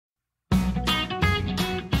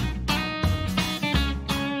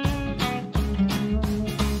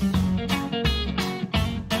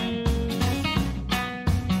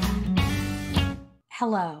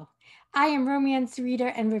Hello, I am romance reader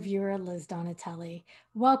and reviewer Liz Donatelli.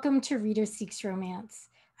 Welcome to Reader Seeks Romance,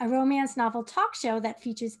 a romance novel talk show that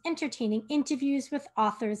features entertaining interviews with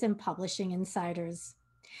authors and publishing insiders.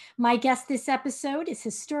 My guest this episode is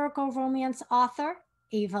historical romance author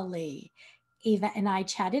Eva Leigh. Eva and I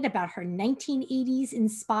chatted about her 1980s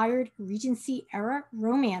inspired Regency era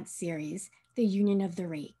romance series, The Union of the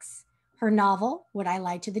Rakes, her novel, Would I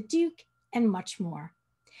Lie to the Duke, and much more.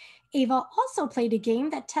 Eva also played a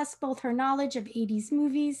game that tests both her knowledge of 80s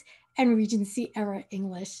movies and Regency era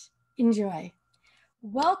English. Enjoy.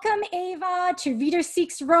 Welcome, Eva, to Reader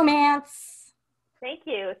Seeks Romance. Thank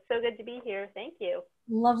you. It's so good to be here. Thank you.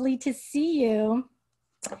 Lovely to see you.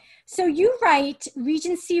 So you write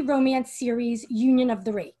Regency romance series Union of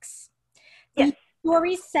the Rakes. Yes. The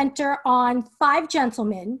stories center on five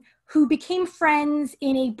gentlemen who became friends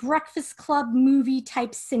in a Breakfast Club movie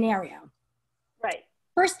type scenario. Right.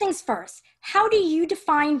 First things first, how do you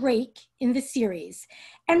define rake in the series?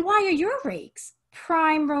 And why are your rakes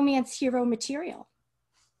prime romance hero material?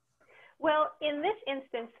 Well, in this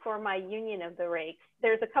instance for my Union of the Rakes,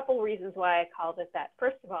 there's a couple reasons why I called it that.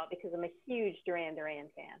 First of all, because I'm a huge Duran Duran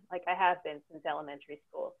fan, like I have been since elementary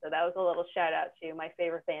school. So that was a little shout out to my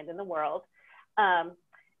favorite band in the world.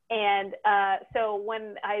 So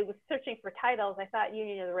when I was searching for titles, I thought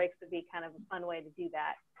Union of the Rakes would be kind of a fun way to do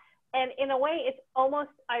that. And in a way, it's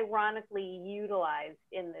almost ironically utilized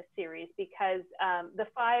in this series because the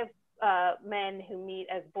five men who meet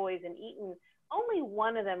as boys in Eton, only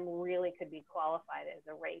one of them really could be qualified as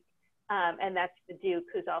a rake. And that's the Duke,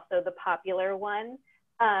 who's also the popular one.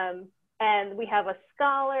 And we have a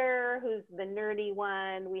scholar who's the nerdy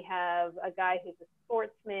one. We have a guy who's a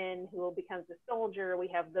sportsman who becomes a soldier. We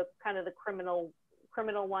have the kind of the criminal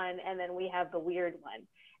one, and then we have the weird one.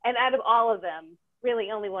 And out of all of them,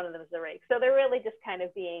 really only one of them is the rake. So they're really just kind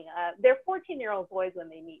of being, they're 14-year-old boys when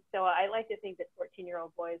they meet. So I like to think that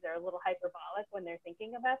 14-year-old boys are a little hyperbolic when they're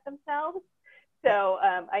thinking about themselves. So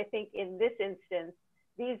I think in this instance,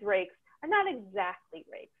 these rakes are not exactly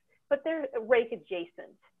rakes, but they're rake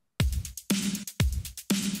adjacent.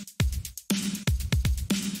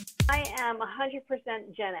 I am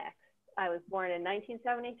 100% Gen X. I was born in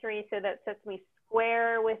 1973, so that sets me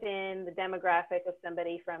square within the demographic of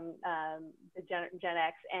somebody from the Gen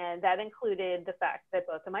X, and that included the fact that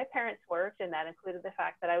both of my parents worked, and that included the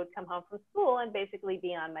fact that I would come home from school and basically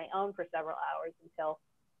be on my own for several hours until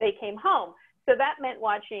they came home. So that meant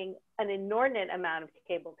watching an inordinate amount of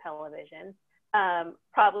cable television,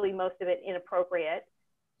 probably most of it inappropriate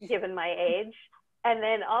given my age. And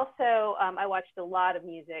then also I watched a lot of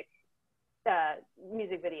music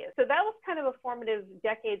videos. So that was kind of a formative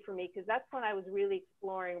decade for me because that's when I was really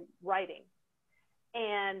exploring writing.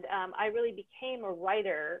 And I really became a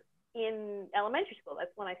writer in elementary school.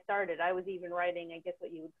 That's when I started. I was even writing, I guess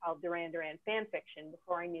what you would call Duran Duran fan fiction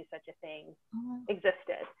before I knew such a thing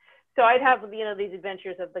existed. So I'd have, these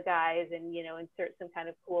adventures of the guys and, insert some kind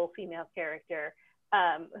of cool female character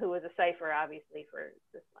who was a cipher, obviously, for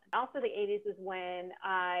this one. Also, the 80s is when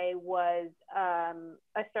I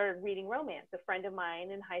started reading romance. A friend of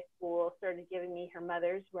mine in high school started giving me her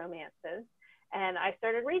mother's romances, and I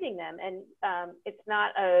started reading them. And it's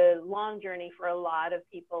not a long journey for a lot of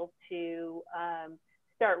people to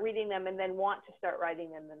start reading them and then want to start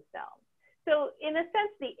writing them themselves. So in a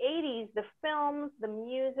sense, the 80s, the films, the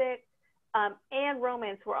music, and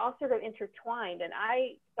romance were all sort of intertwined. And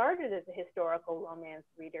I started as a historical romance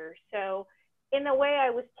reader. So in a way, I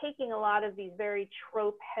was taking a lot of these very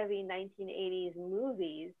trope-heavy 1980s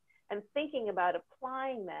movies and thinking about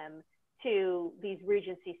applying them to these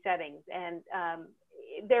Regency settings. And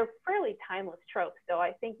they're fairly timeless tropes. So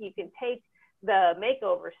I think you can take the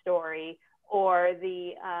makeover story or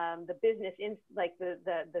the business like the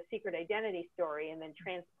secret identity story and then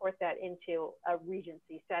transport that into a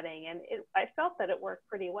Regency setting. And I felt that it worked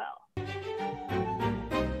pretty well.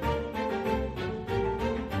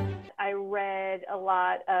 I read a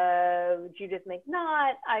lot of Judith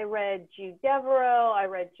McNaught. I read Jude Devereaux. I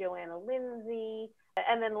read Joanna Lindsay.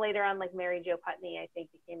 And then later on, like Mary Jo Putney, I think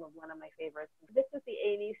became one of my favorites. This was the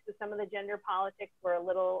 80s, so some of the gender politics were a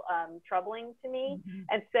little troubling to me. Mm-hmm.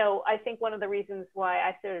 And so I think one of the reasons why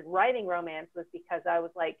I started writing romance was because I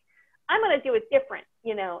was like, I'm going to do it different,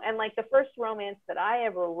 And like the first romance that I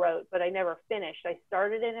ever wrote, but I never finished, I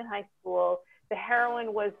started it in high school. The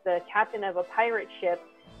heroine was the captain of a pirate ship,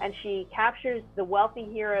 and she captures the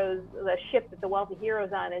ship that the wealthy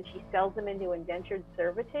heroes on, and she sells them into indentured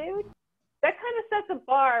servitude. That kind of sets a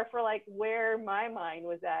bar for like where my mind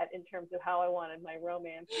was at in terms of how I wanted my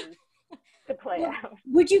romances to play out.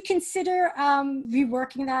 Would you consider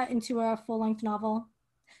reworking that into a full-length novel?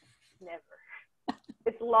 Never.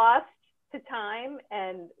 it's lost to time,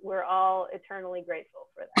 and we're all eternally grateful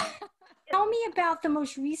for that. Tell me about the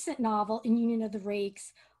most recent novel in Union of the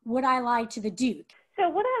Rakes, Would I Lie to the Duke? So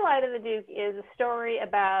Would I Lie to the Duke is a story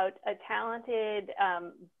about a talented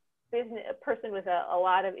business person with a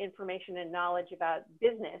lot of information and knowledge about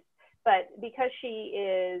business. But because she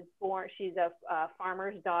is born, she's a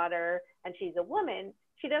farmer's daughter, and she's a woman,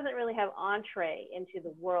 she doesn't really have entree into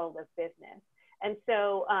the world of business. And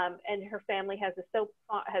so, and her family has a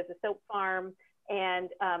soap farm, and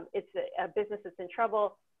it's a business that's in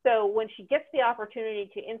trouble. So when she gets the opportunity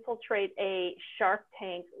to infiltrate a Shark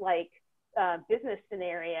Tank like business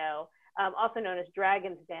scenario, also known as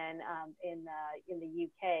Dragon's Den in the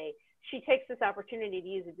UK, she takes this opportunity to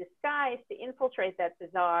use a disguise to infiltrate that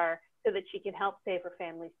bazaar so that she can help save her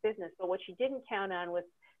family's business. But what she didn't count on was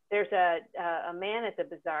there's a man at the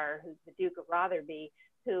bazaar who's the Duke of Rotherby,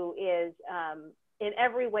 who is in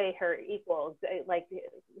every way her equal. Like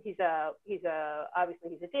he's obviously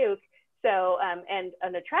he's a duke, so and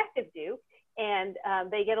an attractive duke, and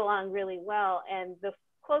they get along really well. And the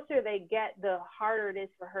closer they get, the harder it is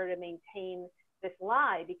for her to maintain this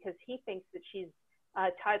lie, because he thinks that she's a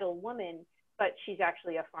titled woman, but she's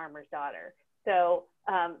actually a farmer's daughter. So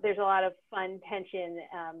there's a lot of fun tension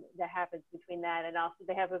that happens between that, and also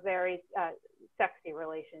they have a very sexy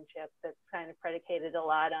relationship that's kind of predicated a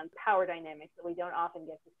lot on power dynamics that we don't often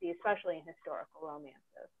get to see, especially in historical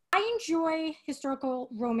romances. I enjoy historical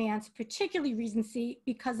romance, particularly Regency,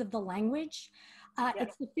 because of the language. Yes.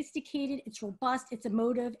 It's sophisticated, it's robust, it's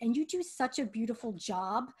emotive, and you do such a beautiful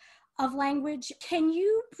job of language. Can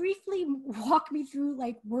you briefly walk me through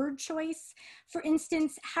like word choice? For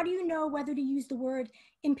instance, how do you know whether to use the word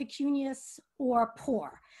impecunious or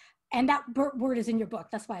poor? And that word is in your book.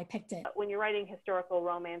 That's why I picked it. When you're writing historical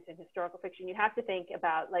romance and historical fiction, you have to think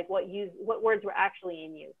about like what words were actually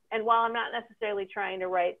in use. And while I'm not necessarily trying to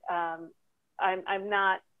write, I'm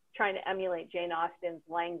not trying to emulate Jane Austen's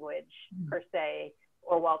language per se,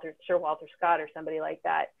 or Sir Walter Scott or somebody like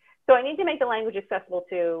that. So I need to make the language accessible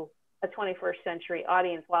to a 21st century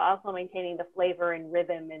audience while also maintaining the flavor and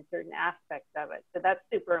rhythm in certain aspects of it. So that's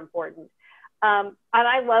super important. And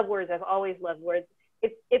I love words. I've always loved words.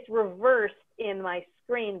 It's reversed in my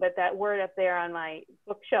screen, but that word up there on my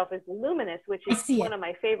bookshelf is luminous, which is one of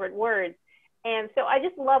my favorite words. And so I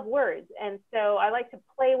just love words. And so I like to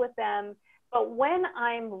play with them. But when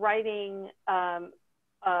I'm writing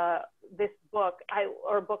this book,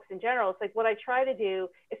 or books in general, it's like what I try to do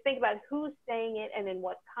is think about who's saying it and in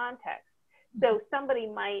what context. So somebody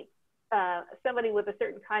with a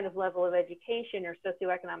certain kind of level of education or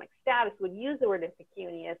socioeconomic status would use the word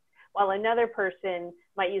impecunious, while another person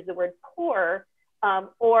might use the word poor,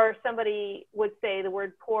 or somebody would say the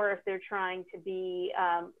word poor if they're trying to be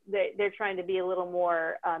a little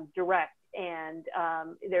more direct, and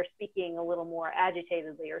they're speaking a little more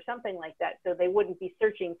agitatedly or something like that. So they wouldn't be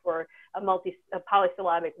searching for a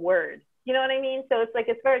polysyllabic word. You know what I mean? So it's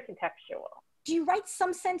very contextual. Do you write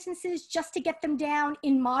some sentences just to get them down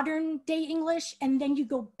in modern day English, and then you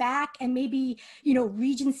go back and maybe,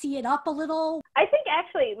 Regency it up a little? I think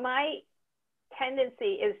actually my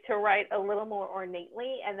tendency is to write a little more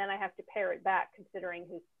ornately, and then I have to pare it back considering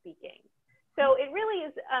who's speaking. So it really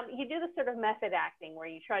is, you do this sort of method acting where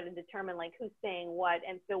you try to determine like who's saying what.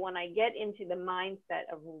 And so when I get into the mindset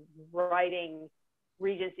of writing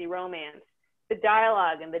Regency romance, the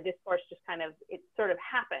dialogue and the discourse just it sort of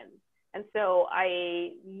happens. And so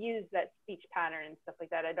I use that speech pattern and stuff like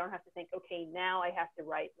that. I don't have to think, okay, now I have to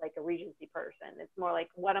write like a Regency person. It's more like,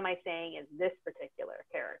 what am I saying is this particular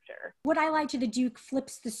character? Would I Lie to the Duke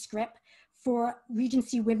flips the script for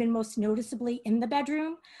Regency women, most noticeably in the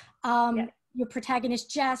bedroom. Yes. Your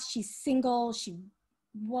protagonist, Jess, she's single, she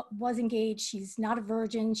was engaged, she's not a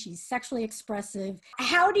virgin, she's sexually expressive.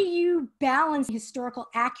 How do you balance historical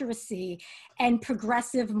accuracy and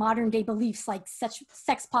progressive modern day beliefs like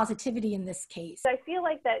sex positivity in this case? I feel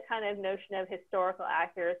like that kind of notion of historical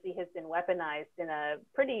accuracy has been weaponized in a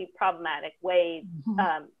pretty problematic way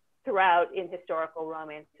throughout in historical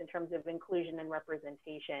romance in terms of inclusion and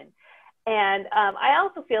representation. And I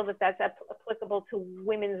also feel that that's applicable to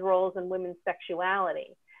women's roles and women's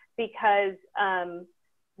sexuality, because I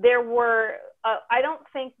don't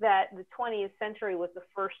think that the 20th century was the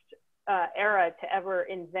first era to ever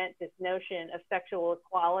invent this notion of sexual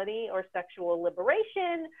equality or sexual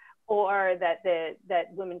liberation, or that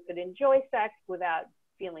women could enjoy sex without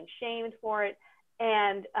feeling shamed for it.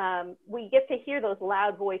 And we get to hear those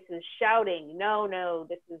loud voices shouting, no,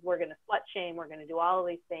 we're going to slut shame, we're going to do all of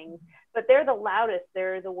these things. But they're the loudest,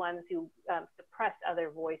 they're the ones who suppress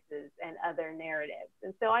other voices and other narratives.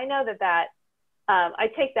 And so I know that I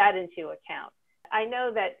take that into account. I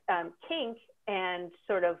know that kink and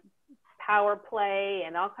sort of power play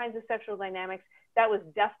and all kinds of sexual dynamics, that was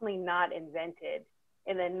definitely not invented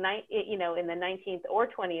in the 19th or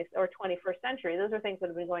 20th or 21st century. Those are things that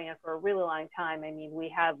have been going on for a really long time. I mean, we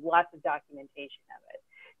have lots of documentation of it.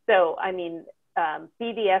 So, I mean,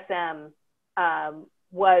 BDSM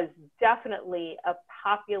was definitely a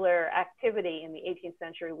popular activity in the 18th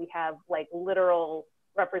century. We have like literal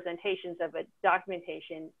representations of it,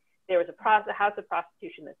 documentation. There was a house of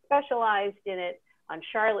prostitution that specialized in it on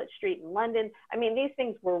Charlotte Street in London. I mean, these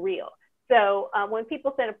things were real. So when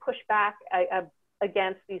people tend to push back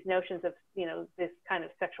against these notions of, this kind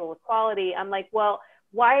of sexual equality, I'm like, well,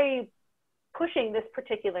 why are you pushing this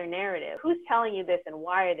particular narrative? Who's telling you this and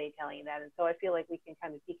why are they telling you that? And so I feel like we can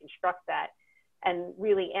kind of deconstruct that and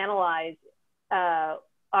really analyze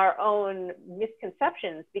our own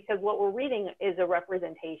misconceptions, because what we're reading is a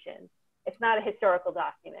representation. It's not a historical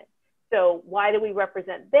document. So why do we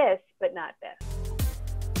represent this but not this?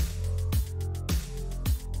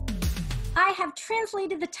 I have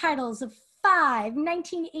translated the titles of 5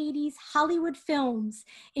 1980s Hollywood films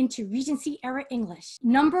into Regency era English.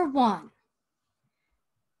 Number 1,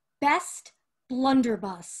 Best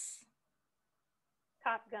Blunderbuss.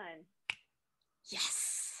 Top Gun.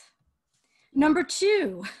 Yes. Number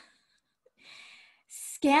 2,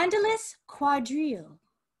 Scandalous Quadrille.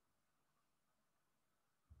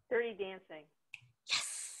 Dirty Dancing.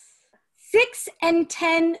 Yes. 6 and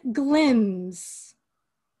 10 Glims.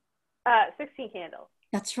 16 Candles.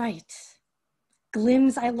 That's right.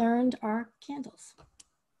 Glims, I learned, are candles.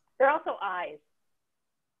 They're also eyes.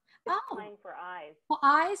 It's oh. Playing for eyes. Well,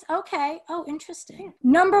 eyes? Okay. Oh, interesting. Yeah.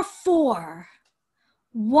 Number 4,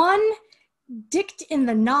 One Dicked in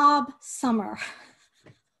the Knob Summer.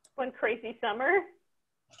 One Crazy Summer.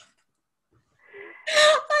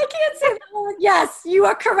 I can't say that one. Yes, you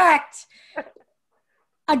are correct.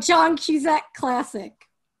 A John Cusack classic.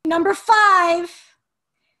 Number 5,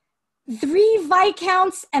 3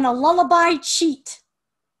 Viscounts and a Lullaby Cheat.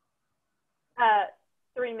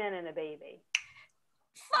 3 Men and a Baby.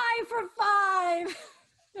 5 for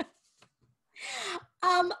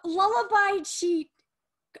 5. Lullaby Cheat.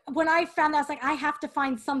 When I found that, I was like, I have to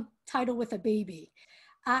find some title with a baby.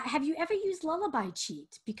 Have you ever used Lullaby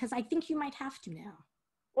Cheat? Because I think you might have to now.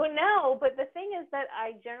 Well, no, but the thing is that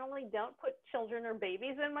I generally don't put children or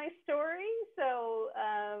babies in my story. So,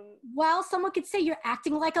 well, someone could say you're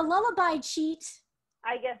acting like a lullaby cheat.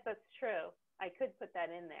 I guess that's true. I could put that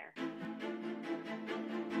in there.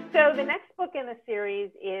 So the next book in the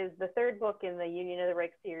series is the 3rd book in the Union of the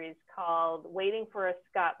Rake series, called Waiting for a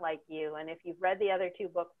Scot Like You. And if you've read the other 2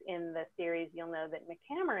 books in the series, you'll know that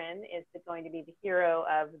McCameron is going to be the hero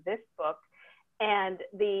of this book. And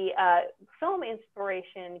the film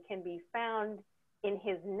inspiration can be found in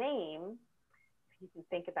his name, if you can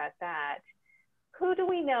think about that. Who do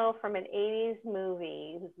we know from an 80s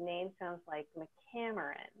movie whose name sounds like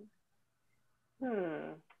McCameron?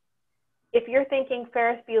 If you're thinking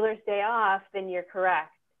Ferris Bueller's Day Off, then you're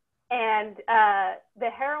correct. And the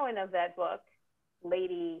heroine of that book,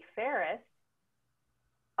 Lady Ferris,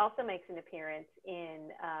 also makes an appearance in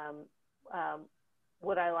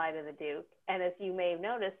Would I Lie to the Duke? And as you may have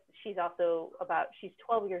noticed, she's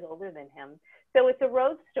 12 years older than him. So it's a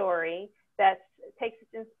road story that takes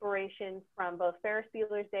its inspiration from both Ferris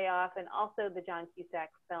Bueller's Day Off and also the John Cusack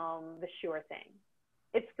film, The Sure Thing.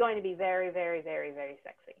 It's going to be very, very, very, very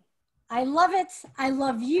sexy. I love it. I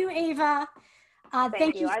love you, Eva.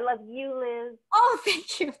 Thank you. I love you, Liz. Oh,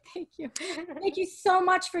 thank you. Thank you. Thank you so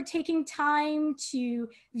much for taking time to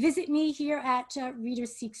visit me here at Reader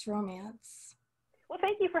Seeks Romance. Well,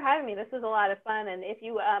 thank you for having me. This was a lot of fun. And if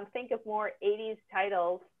you think of more 80s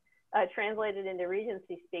titles translated into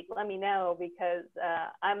Regency speak, let me know, because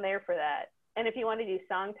I'm there for that. And if you want to do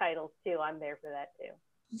song titles too, I'm there for that too.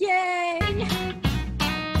 Yay!